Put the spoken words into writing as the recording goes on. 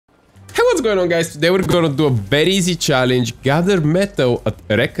what's going on, guys? Today we're gonna do a very easy challenge. Gather metal at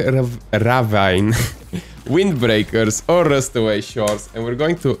Wreck Ravine, Windbreakers or Rustaway Shores. And we're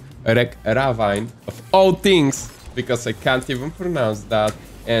going to Wreck Ravine, of all things, because I can't even pronounce that.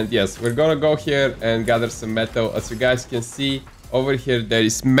 And yes, we're gonna go here and gather some metal. As you guys can see, over here there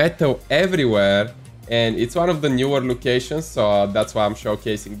is metal everywhere. And it's one of the newer locations, so that's why I'm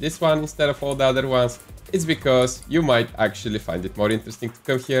showcasing this one instead of all the other ones. It's because you might actually find it more interesting to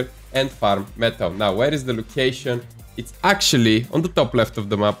come here and farm metal. Now, where is the location? It's actually on the top left of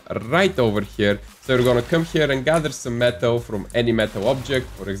the map, right over here. So we're gonna come here and gather some metal from any metal object.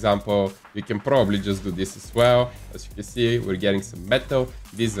 For example, we can probably just do this as well. As you can see, we're getting some metal.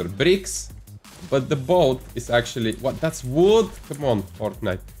 These are bricks, but the boat is actually... What? That's wood? Come on,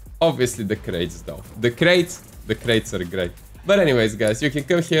 Fortnite. Obviously the crates though. The crates are great. But anyways, guys, you can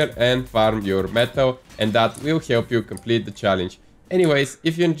come here and farm your metal, and that will help you complete the challenge. Anyways,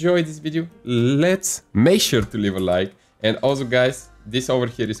 if you enjoyed this video, let's make sure to leave a like. And also, guys, this over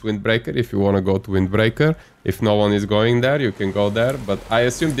here is Windbreaker. If you want to go to Windbreaker, if no one is going there, you can go there. But I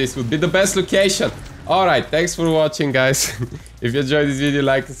assume this would be the best location. Alright, thanks for watching, guys. If you enjoyed this video,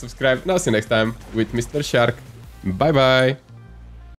 like and subscribe. And I'll see you next time with Mr. Shark. Bye bye.